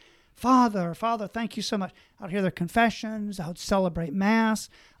Catholics. Father, thank you so much. I'd hear their confessions. I would celebrate Mass,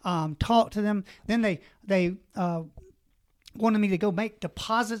 talk to them. Then they wanted me to go make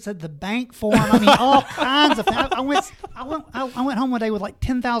deposits at the bank for them. I mean, all kinds of things. I went home one day with like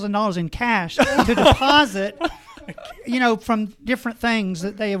 $10,000 in cash to deposit. From different things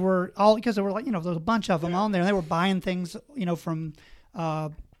that they were all, because there were there was a bunch of them on there, and they were buying things, from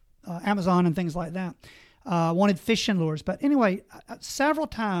Amazon and things like that. Wanted fishing lures. But anyway, several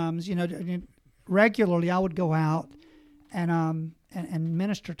times, regularly I would go out and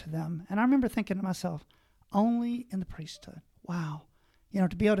minister to them. And I remember thinking to myself, only in the priesthood. Wow.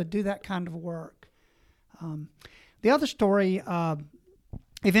 To be able to do that kind of work. The other story,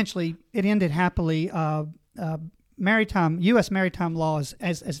 eventually it ended happily. U.S. maritime law is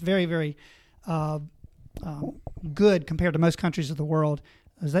as very, very good compared to most countries of the world.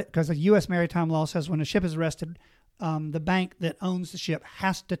 Because the U.S. maritime law says when a ship is arrested, the bank that owns the ship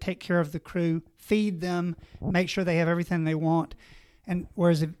has to take care of the crew, feed them, make sure they have everything they want. And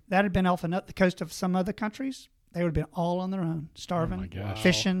whereas if that had been off the coast of some other countries, they would have been all on their own, starving,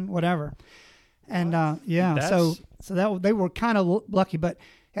 fishing, whatever. And so they were kind of lucky. But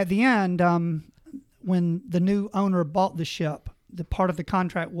at the end, when the new owner bought the ship, the part of the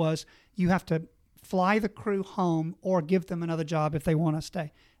contract was you have to fly the crew home or give them another job if they want to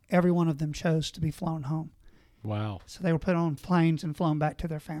stay. Every one of them chose to be flown home. Wow. So they were put on planes and flown back to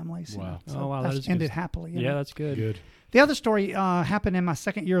their families. Wow. So that ended happily. Yeah, that's good. Good. The other story happened in my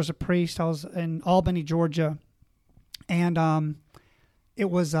second year as a priest. I was in Albany, Georgia, and it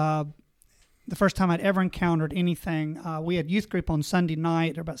was the first time I'd ever encountered anything. We had youth group on Sunday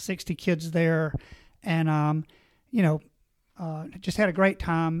night. There were about 60 kids there, and just had a great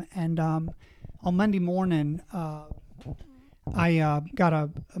time. And on Monday morning, I got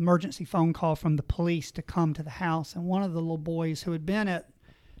an emergency phone call from the police to come to the house, and one of the little boys who had been at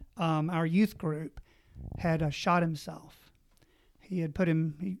our youth group had shot himself. He had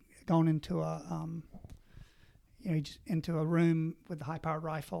gone into into a room with a high-powered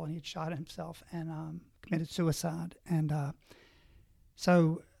rifle, and he had shot himself and committed suicide. And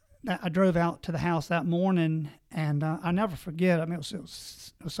so I drove out to the house that morning, and I'll never forget. I mean, it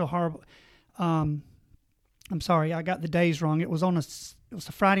was so horrible. I'm sorry, I got the days wrong. It was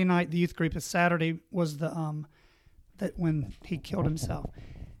a Friday night. The youth group. A Saturday was that when he killed himself.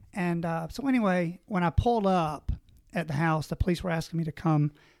 And so anyway, when I pulled up at the house, the police were asking me to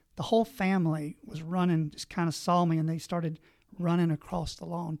come. The whole family was running, just kind of saw me, and they started running across the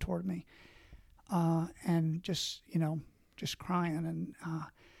lawn toward me, and just crying. And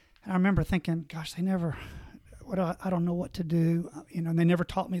I remember thinking, gosh, I don't know what to do. And they never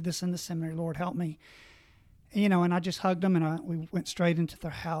taught me this in the seminary. Lord, help me. And I just hugged them, and we went straight into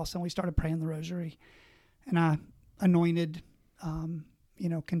their house, and we started praying the rosary. And I anointed,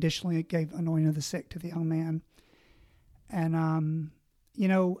 conditionally gave anointing of the sick to the young man. And,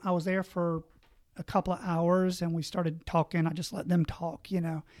 I was there for a couple of hours, and we started talking. I just let them talk,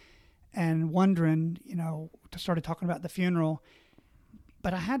 and wondering, started talking about the funeral.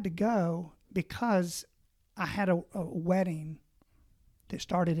 But I had to go because I had a wedding that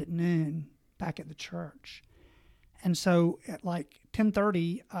started at noon back at the church. And so at like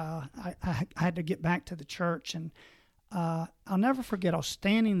 10:30, I had to get back to the church. And I'll never forget, I was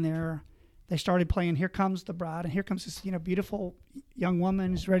standing there. They started playing Here Comes the Bride. And here comes this, beautiful young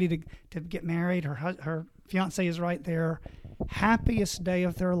woman who's ready to get married. Her fiancé is right there. Happiest day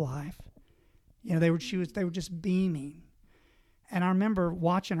of their life. They were just beaming. And I remember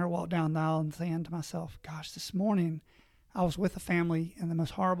watching her walk down the aisle and saying to myself, gosh, this morning I was with a family in the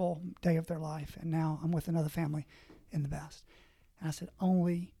most horrible day of their life, and now I'm with another family in the best. And I said,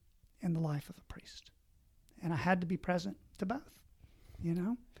 only in the life of a priest. And I had to be present to both,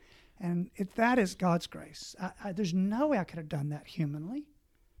 And that is God's grace. There's no way I could have done that humanly,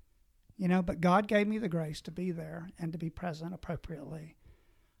 but God gave me the grace to be there and to be present appropriately.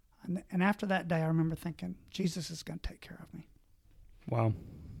 And after that day, I remember thinking, Jesus is going to take care of me. Wow.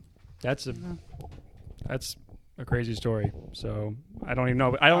 That's a crazy story. So I don't even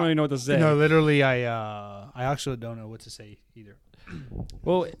know. I don't even know what to say. Literally, I actually don't know what to say either.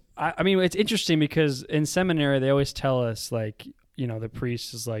 Well, I mean, it's interesting because in seminary they always tell us like, the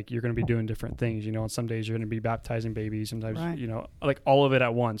priest is like, you're going to be doing different things. And some days you're going to be baptizing babies. Sometimes, right. Like all of it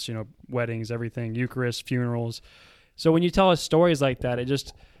at once. Weddings, everything, Eucharist, funerals. So when you tell us stories like that,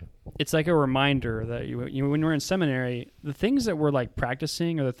 it's like a reminder that when we're in seminary, the things that we're like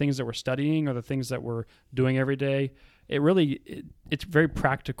practicing or the things that we're studying or the things that we're doing every day, it's very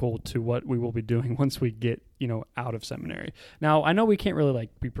practical to what we will be doing once we get, out of seminary. Now, I know we can't really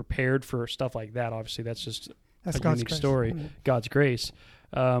like be prepared for stuff like that. Obviously, that's a God's unique grace. story, Mm-hmm. God's grace.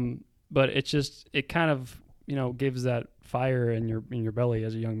 But it kind of, gives that fire in your belly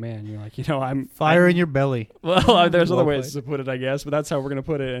as a young man. You're like, I'm Fire in your belly. Well, there's Well other ways played. to put it, I guess, but that's how we're going to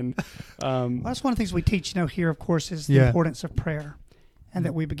put it. And Well, that's one of the things we teach, here, of course, is the importance of prayer, and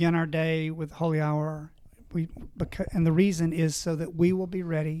that we begin our day with holy hour. And the reason is so that we will be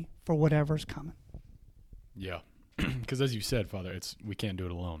ready for whatever's coming. Yeah. because as you said, Father, we can't do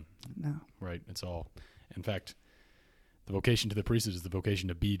it alone, No. right? It's all, in fact, the vocation to the priesthood is the vocation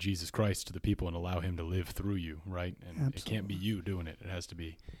to be Jesus Christ to the people and allow him to live through you, right? And it can't be you doing it. It has to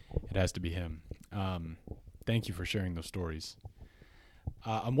be him. Thank you for sharing those stories.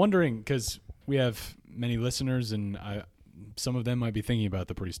 I'm wondering, because we have many listeners, and some of them might be thinking about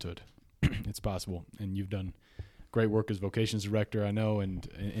the priesthood. It's possible. And you've done great work as vocations director, I know, and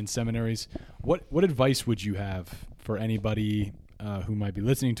in seminaries. What advice would you have for anybody who might be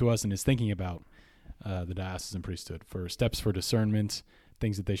listening to us and is thinking about the diocesan priesthood, for steps for discernment,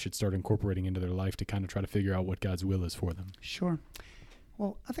 things that they should start incorporating into their life to kind of try to figure out what God's will is for them? Sure.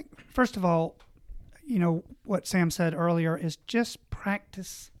 Well, I think, first of all, what Sam said earlier is just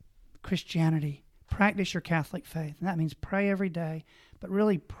practice Christianity. Practice your Catholic faith. And that means pray every day, but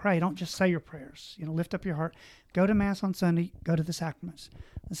really pray. Don't just say your prayers. Lift up your heart. Go to Mass on Sunday. Go to the sacraments.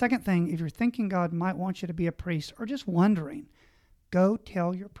 The second thing, if you're thinking God might want you to be a priest or just wondering, go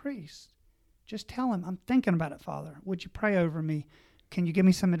tell your priest. Just tell him, I'm thinking about it, Father. Would you pray over me? Can you give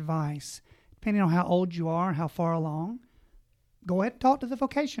me some advice? Depending on how old you are and how far along, go ahead and talk to the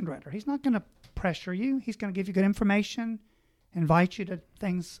vocation director. He's not going to pressure you. He's going to give you good information, invite you to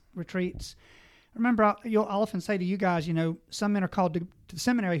things, retreats. Remember, I'll often say to you guys, some men are called to the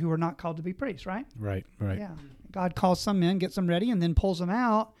seminary who are not called to be priests, right? Right. Yeah. God calls some men, gets them ready, and then pulls them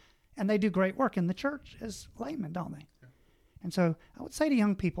out, and they do great work in the church as laymen, don't they? And so I would say to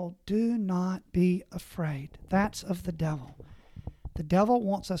young people, do not be afraid. That's of the devil. The devil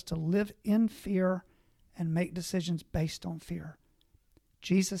wants us to live in fear and make decisions based on fear.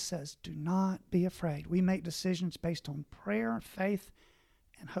 Jesus says, do not be afraid. We make decisions based on prayer, faith,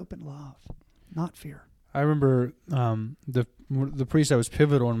 and hope and love, not fear. I remember the priest that was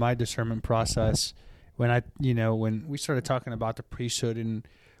pivotal in my discernment process when we started talking about the priesthood, and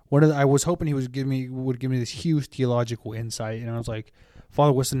I was hoping he would give me this huge theological insight, and I was like,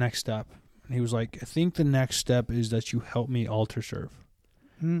 Father, what's the next step? And he was like, I think the next step is that you help me altar serve.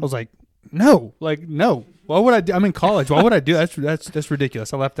 I was like, no. Why would I do? I'm in college. Why would I do that? That's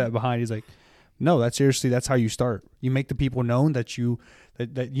ridiculous. I left that behind. He's like, no, that's how you start. You make the people known that you show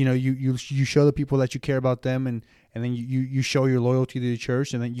the people that you care about them, and then you show your loyalty to the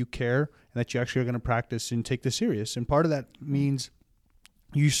church, and that you care, and that you actually are going to practice and take this serious. And part of that means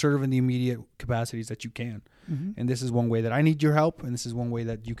you serve in the immediate capacities that you can. Mm-hmm. And this is one way that I need your help, and this is one way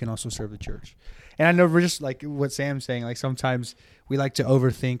that you can also serve the church. And I know we're just like what Sam's saying, like sometimes we like to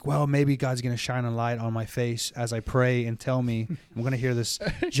overthink, well, maybe God's going to shine a light on my face as I pray and tell me I'm going to hear this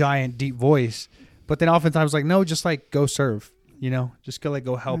giant, deep voice. But then oftentimes no, just go serve, just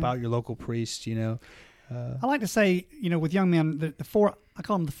go help out your local priest, I like to say, with young men, the four, I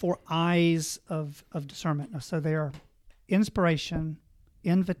call them the 4 eyes of discernment. So they are inspiration,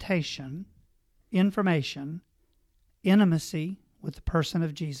 invitation, information, intimacy with the person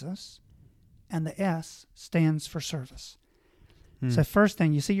of Jesus, and the S stands for service. So first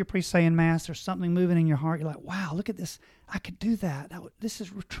thing, you see your priest saying Mass, there's something moving in your heart. You're like, wow, look at this. I could do that. This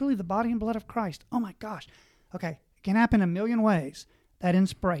is truly the body and blood of Christ. Oh, my gosh. Okay, it can happen a million ways, that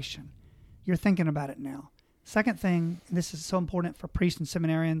inspiration. You're thinking about it now. Second thing, and this is so important for priests and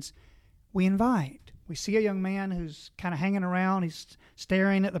seminarians, we invite. We see a young man who's kind of hanging around. He's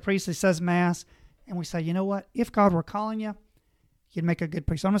staring at the priest that says Mass, and we say, you know what? If God were calling you, you'd make a good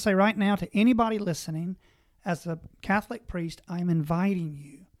priest. So I'm going to say right now to anybody listening, as a Catholic priest, I'm inviting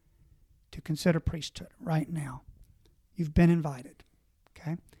you to consider priesthood right now. You've been invited,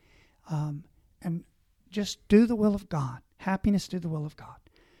 okay? And just do the will of God. Happiness, do the will of God.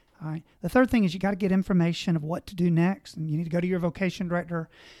 All right. The third thing is you got to get information of what to do next, and you need to go to your vocation director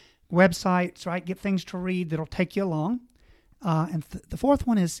websites, right? Get things to read that'll take you along. And the fourth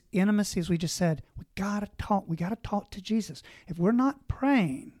one is intimacy, as we just said. We got to talk. We got to talk to Jesus. If we're not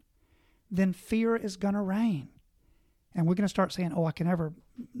praying, then fear is going to reign. And we're going to start saying, I can never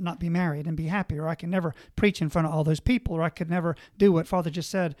not be married and be happy, or I can never preach in front of all those people, or I could never do what Father just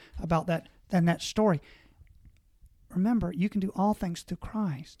said about that story. Remember, you can do all things through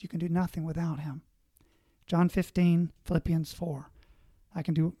Christ. You can do nothing without him. John 15, Philippians 4. I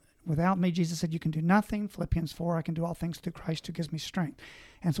can do without me, Jesus said, you can do nothing. Philippians 4, I can do all things through Christ who gives me strength.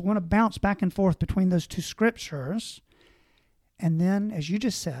 And so we want to bounce back and forth between those two scriptures. And then, as you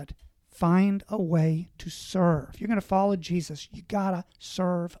just said, find a way to serve. If you're going to follow Jesus, you got to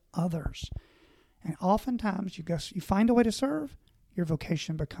serve others. And oftentimes you find a way to serve, your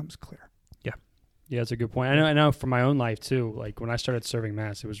vocation becomes clear. Yeah, that's a good point. I know from my own life too. Like when I started serving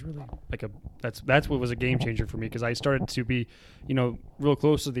Mass, it was really that's what was a game changer for me, because I started to be, real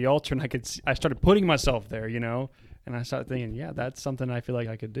close to the altar, and I started putting myself there, and I started thinking, yeah, that's something I feel like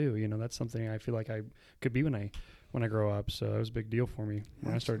I could do. That's something I feel like I could be when when I grow up. So it was a big deal for me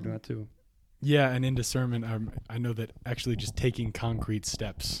when I started doing that too. Yeah, and in discernment, I know that actually just taking concrete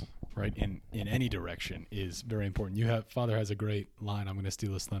steps, right, in any direction is very important. Father has a great line. I'm going to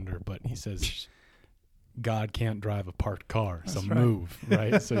steal his thunder, but he says, "God can't drive a parked car, so right. move."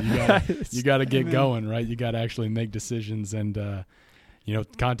 Right, so you got to get going, right? You got to actually make decisions and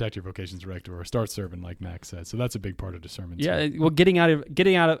contact your vocations director or start serving, like Max said. So that's a big part of discernment. Yeah, well, getting out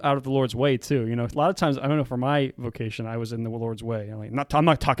of the Lord's way too. A lot of times, I don't know, for my vocation, I was in the Lord's way. I'm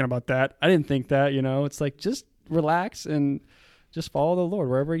not talking about that. I didn't think that. It's like just relax and just follow the Lord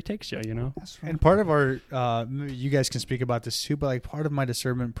wherever He takes you. That's right. And part of our, you guys can speak about this too, but like part of my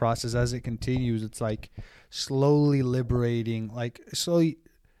discernment process as it continues, it's like slowly liberating, like slowly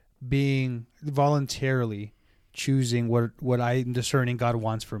being voluntarily choosing what I'm discerning God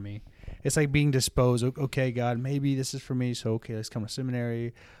wants for me. It's like being disposed. Okay, God, maybe this is for me. So, okay, let's come to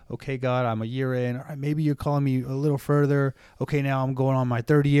seminary. Okay, God, I'm a year in. All right, maybe you're calling me a little further. Okay, now I'm going on my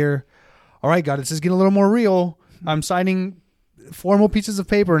third year. All right, God, this is getting a little more real. I'm signing formal pieces of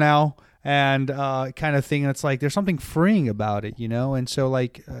paper now and kind of thing. And it's like there's something freeing about it, And so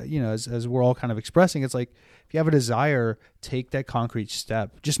like, as we're all kind of expressing, it's like if you have a desire, take that concrete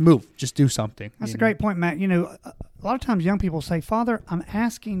step. Just move. Just do something. That's a great point, Matt. A lot of times young people say, Father, I'm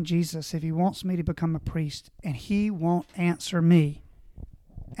asking Jesus if He wants me to become a priest, and He won't answer me.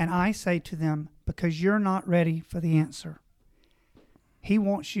 And I say to them, because you're not ready for the answer. He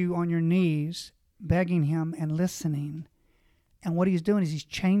wants you on your knees, begging Him and listening. And what He's doing is He's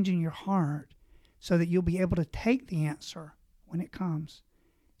changing your heart so that you'll be able to take the answer when it comes.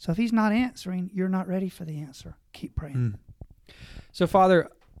 So if He's not answering, you're not ready for the answer. Keep praying. So, Father,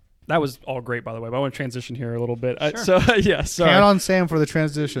 that was all great, by the way, but I want to transition here a little bit. Sure. Count on Sam for the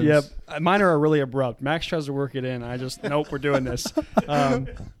transitions. Yep. Mine are really abrupt. Max tries to work it in. I just, nope, we're doing this.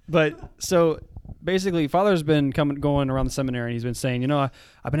 But so basically, Father's been going around the seminary, and he's been saying, I've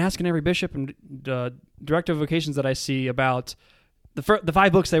been asking every bishop and director of vocations that I see about the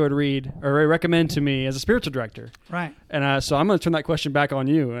 5 books they would read or recommend to me as a spiritual director. Right. And so I'm going to turn that question back on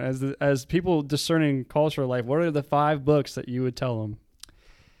you. As people discerning calls for life, what are the 5 books that you would tell them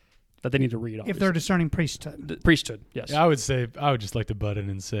that they need to read? Obviously? If they're discerning priesthood. Priesthood, yes. Yeah, I would just like to butt in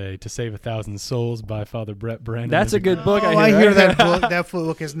and say To Save 1,000 Souls by Father Brett Brandon. That's a good book. I hear that book. That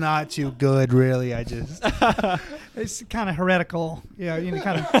book is not too good, really. It's kind of heretical.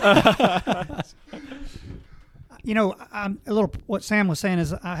 Kind of. I'm a little. What Sam was saying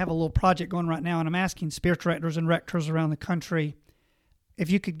is, I have a little project going right now, and I'm asking spiritual directors and rectors around the country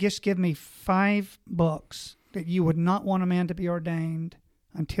if you could just give me 5 books that you would not want a man to be ordained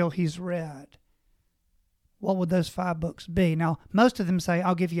until he's read. What would those 5 books be? Now, most of them say,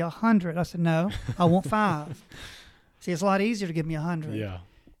 I'll give you 100. I said, no, I want 5. See, it's a lot easier to give me 100. Yeah.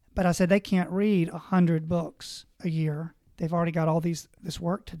 But I said, they can't read 100 books a year. They've already got all this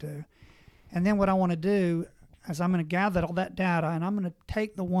work to do. And then what I want to do is I'm going to gather all that data, and I'm going to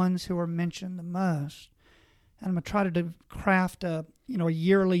take the ones who are mentioned the most, and I'm going to try to craft a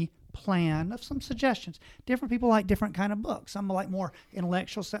yearly plan of some suggestions. Different people like different kind of books. Some like more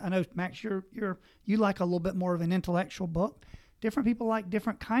intellectual. I know, Max, you like a little bit more of an intellectual book. Different people like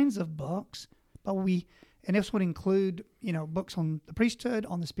different kinds of books, and this would include books on the priesthood,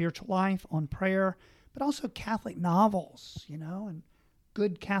 on the spiritual life, on prayer, but also Catholic novels, and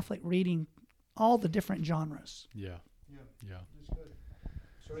good Catholic reading, all the different genres. Yeah. That's good.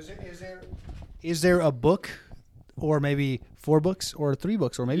 So is there a book, or maybe 4 books, or 3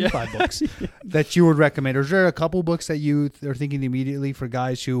 books, or maybe 5 books that you would recommend? Or is there a couple books that you are thinking immediately for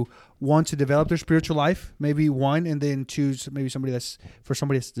guys who want to develop their spiritual life? Maybe 1, and then choose maybe somebody that's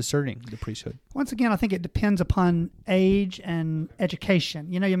discerning the priesthood. Once again, I think it depends upon age and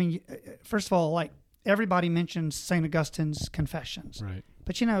education. First of all, like everybody mentions St. Augustine's Confessions. Right.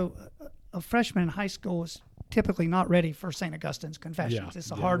 But a freshman in high school is typically not ready for St. Augustine's Confessions.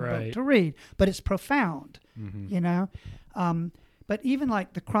 It's a hard book to read, but it's profound, but even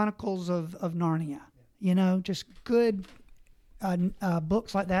like the Chronicles of Narnia, just good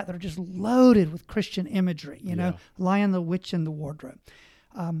books like that are just loaded with Christian imagery, Lion, the Witch, and the Wardrobe.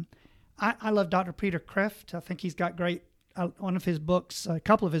 I love Dr. Peter Kreeft. I think he's got great, one of his books, a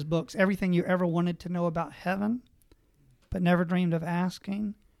couple of his books, Everything You Ever Wanted to Know About Heaven, but Never Dreamed of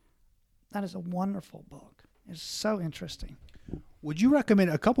Asking. That is a wonderful book. It's so interesting. Would you recommend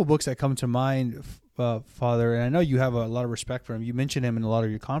a couple books that come to mind, Father? And I know you have a lot of respect for him. You mentioned him in a lot of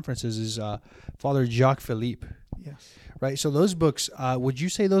your conferences. Is Father Jacques Philippe? Yes. Right. So those books, would you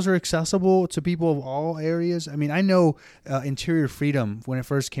say those are accessible to people of all areas? I mean, I know Interior Freedom, when it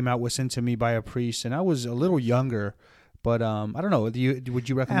first came out, was sent to me by a priest, and I was a little younger. But I don't know. Would you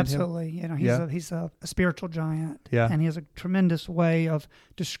recommend him? Absolutely. You know, Yeah. he's a spiritual giant. Yeah. And he has a tremendous way of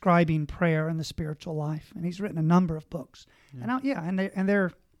describing prayer and the spiritual life. And he's written a number of books. Yeah. And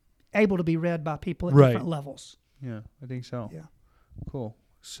they're able to be read by people at Right. different levels. Yeah, I think so. Yeah. Cool.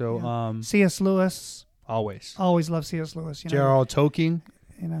 So Yeah. C.S. Lewis. always. Always love C.S. Lewis. You know, J.R.R. Tolkien,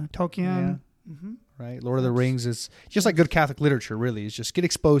 Tolkien. Mm-hmm. right? Lord of the Rings is just like good Catholic literature, really. It's just get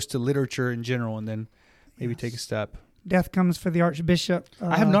exposed to literature in general and then maybe take a step. Death Comes for the Archbishop.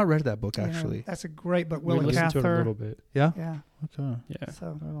 I have not read that book, you know, actually. that's a great book. We Will and listened to it a Cather. little bit. Yeah? Yeah. Okay. Yeah.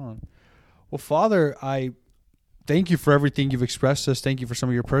 So Right on. Well, Father, I thank you for everything you've expressed to us. Thank you for some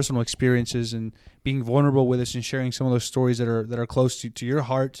of your personal experiences and being vulnerable with us and sharing some of those stories that are close to your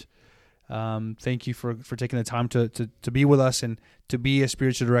heart. Thank you for taking the time to be with us and to be a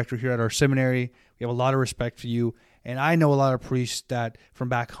spiritual director here at our seminary. We have a lot of respect for you. And I know a lot of priests that from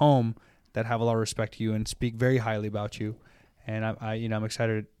back home that have a lot of respect to you and speak very highly about you. And I'm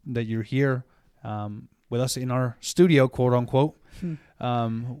excited that you're here with us in our studio, quote unquote,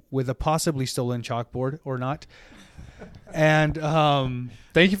 with a possibly stolen chalkboard or not. And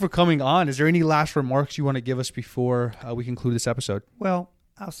thank you for coming on. Is there any last remarks you want to give us before we conclude this episode? Well,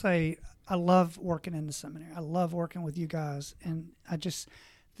 I'll say I love working in the seminary. I love working with you guys, and I just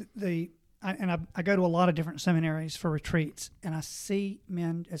I go to a lot of different seminaries for retreats, and I see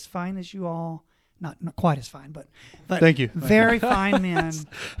men as fine as you all, not quite as fine, but Thank you. very fine men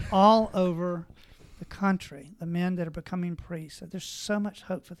all over the country. The men that are becoming priests. There's so much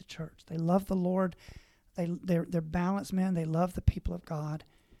hope for the church. They love the Lord. They're balanced men. They love the people of God,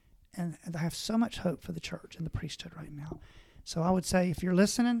 and they have so much hope for the church and the priesthood right now. So I would say, if you're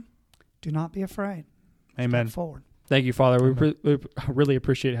listening, do not be afraid. Amen. Step forward. Thank you, Father. We really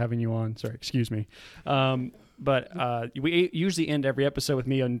appreciate having you on. Sorry, excuse me. But we usually end every episode with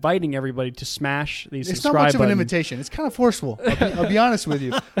me inviting everybody to smash the It's subscribe not much of an button. invitation. It's kind of forceful. I'll be honest with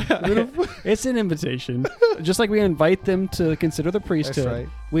you. It's an invitation. Just like we invite them to consider the priesthood, That's right.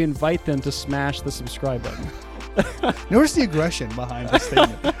 we invite them to smash the subscribe button. Notice the aggression behind the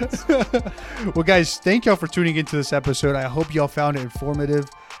statement. Well, guys, thank y'all for tuning into this episode. I hope y'all found it informative.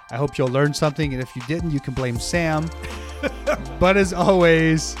 I hope y'all learned something. And if you didn't, you can blame Sam. But as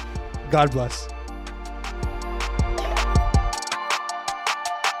always, God bless.